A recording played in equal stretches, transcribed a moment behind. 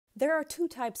There are two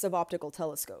types of optical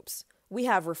telescopes. We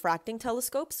have refracting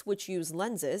telescopes, which use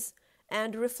lenses,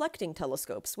 and reflecting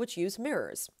telescopes, which use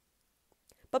mirrors.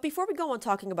 But before we go on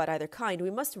talking about either kind, we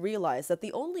must realize that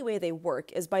the only way they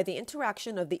work is by the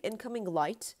interaction of the incoming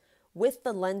light with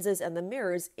the lenses and the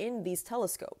mirrors in these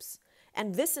telescopes.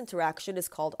 And this interaction is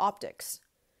called optics.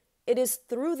 It is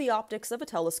through the optics of a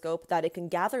telescope that it can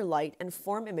gather light and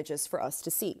form images for us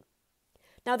to see.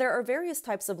 Now, there are various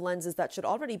types of lenses that should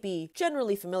already be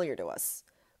generally familiar to us.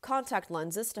 Contact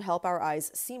lenses to help our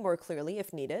eyes see more clearly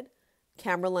if needed,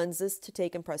 camera lenses to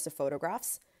take impressive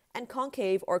photographs, and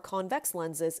concave or convex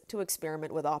lenses to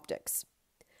experiment with optics.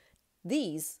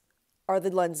 These are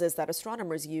the lenses that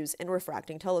astronomers use in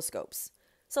refracting telescopes.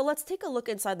 So let's take a look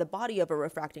inside the body of a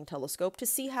refracting telescope to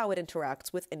see how it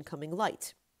interacts with incoming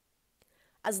light.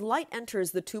 As light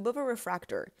enters the tube of a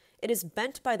refractor, it is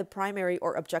bent by the primary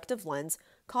or objective lens,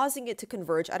 causing it to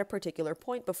converge at a particular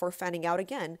point before fanning out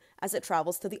again as it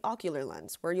travels to the ocular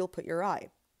lens, where you'll put your eye.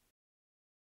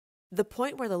 The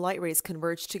point where the light rays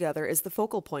converge together is the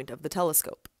focal point of the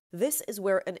telescope. This is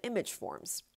where an image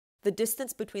forms. The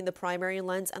distance between the primary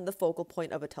lens and the focal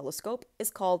point of a telescope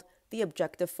is called the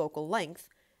objective focal length,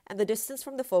 and the distance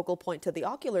from the focal point to the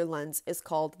ocular lens is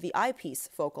called the eyepiece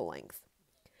focal length.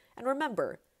 And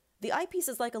remember, the eyepiece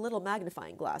is like a little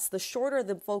magnifying glass. The shorter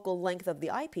the focal length of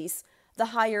the eyepiece, the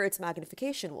higher its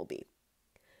magnification will be.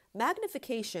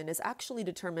 Magnification is actually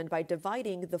determined by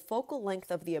dividing the focal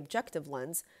length of the objective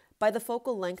lens by the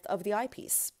focal length of the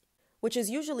eyepiece, which is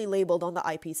usually labeled on the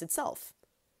eyepiece itself.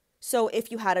 So if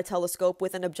you had a telescope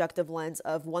with an objective lens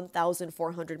of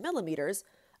 1,400 millimeters,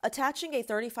 attaching a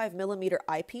 35 millimeter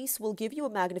eyepiece will give you a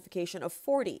magnification of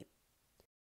 40.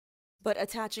 But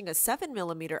attaching a 7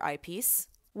 millimeter eyepiece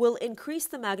will increase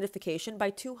the magnification by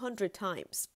 200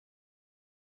 times.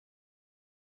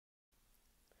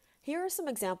 Here are some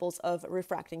examples of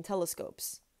refracting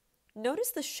telescopes.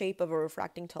 Notice the shape of a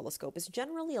refracting telescope is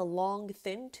generally a long,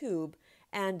 thin tube,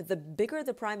 and the bigger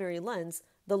the primary lens,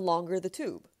 the longer the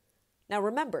tube. Now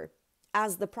remember,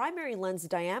 as the primary lens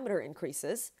diameter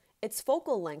increases, its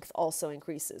focal length also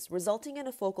increases, resulting in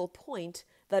a focal point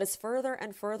that is further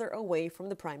and further away from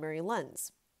the primary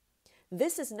lens.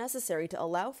 This is necessary to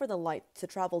allow for the light to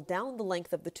travel down the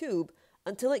length of the tube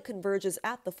until it converges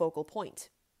at the focal point.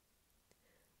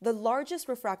 The largest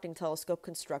refracting telescope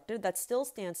constructed that still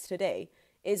stands today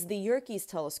is the Yerkes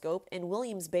Telescope in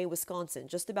Williams Bay, Wisconsin,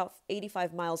 just about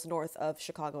 85 miles north of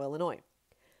Chicago, Illinois.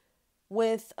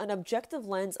 With an objective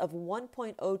lens of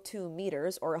 1.02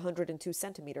 meters or 102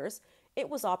 centimeters, it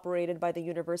was operated by the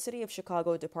University of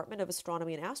Chicago Department of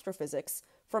Astronomy and Astrophysics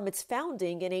from its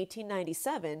founding in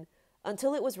 1897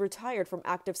 until it was retired from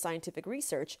active scientific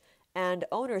research and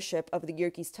ownership of the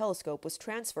Yerkes Telescope was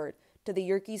transferred to the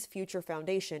Yerkes Future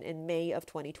Foundation in May of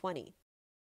 2020.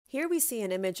 Here we see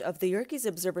an image of the Yerkes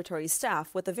Observatory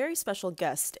staff with a very special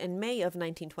guest in May of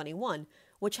 1921,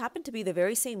 which happened to be the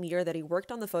very same year that he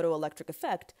worked on the photoelectric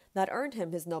effect that earned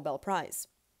him his Nobel Prize.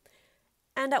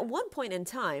 And at one point in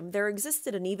time, there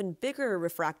existed an even bigger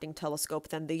refracting telescope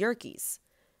than the Yerkes.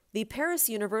 The Paris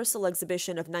Universal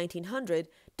Exhibition of 1900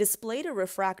 displayed a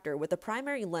refractor with a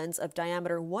primary lens of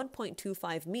diameter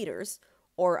 1.25 meters,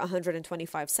 or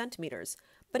 125 centimeters,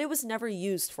 but it was never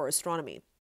used for astronomy.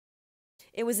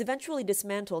 It was eventually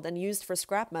dismantled and used for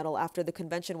scrap metal after the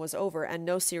convention was over and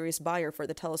no serious buyer for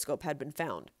the telescope had been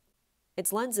found.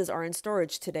 Its lenses are in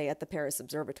storage today at the Paris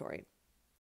Observatory.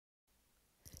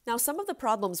 Now, some of the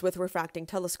problems with refracting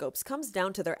telescopes comes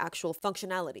down to their actual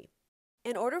functionality.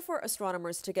 In order for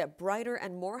astronomers to get brighter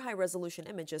and more high-resolution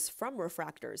images from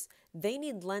refractors, they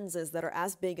need lenses that are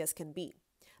as big as can be.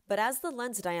 But as the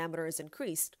lens diameter is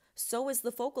increased, so is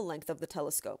the focal length of the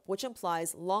telescope, which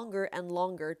implies longer and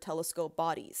longer telescope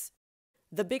bodies.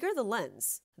 The bigger the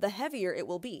lens, the heavier it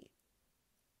will be.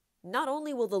 Not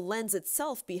only will the lens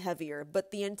itself be heavier,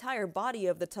 but the entire body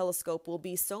of the telescope will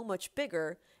be so much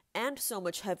bigger and so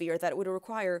much heavier that it would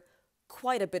require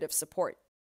quite a bit of support.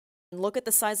 Look at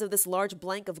the size of this large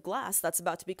blank of glass that's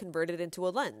about to be converted into a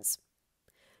lens.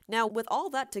 Now, with all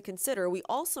that to consider, we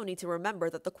also need to remember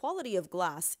that the quality of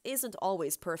glass isn't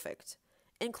always perfect.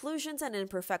 Inclusions and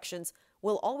imperfections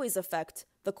will always affect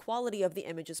the quality of the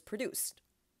images produced.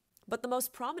 But the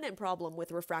most prominent problem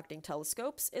with refracting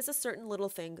telescopes is a certain little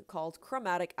thing called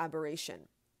chromatic aberration.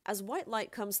 As white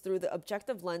light comes through the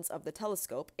objective lens of the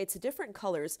telescope, its different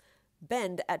colors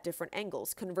bend at different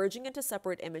angles, converging into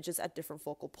separate images at different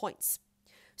focal points.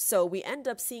 So we end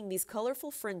up seeing these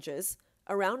colorful fringes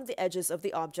around the edges of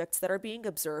the objects that are being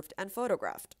observed and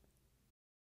photographed.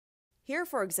 Here,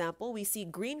 for example, we see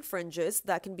green fringes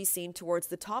that can be seen towards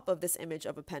the top of this image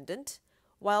of a pendant,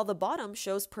 while the bottom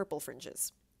shows purple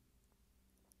fringes.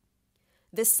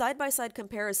 This side-by-side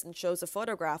comparison shows a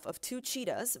photograph of two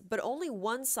cheetahs, but only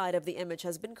one side of the image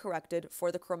has been corrected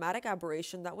for the chromatic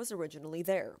aberration that was originally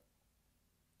there.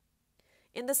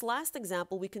 In this last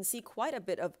example, we can see quite a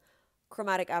bit of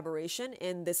chromatic aberration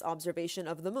in this observation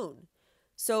of the moon.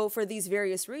 So for these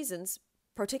various reasons,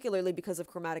 particularly because of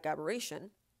chromatic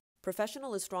aberration,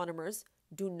 professional astronomers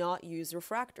do not use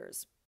refractors.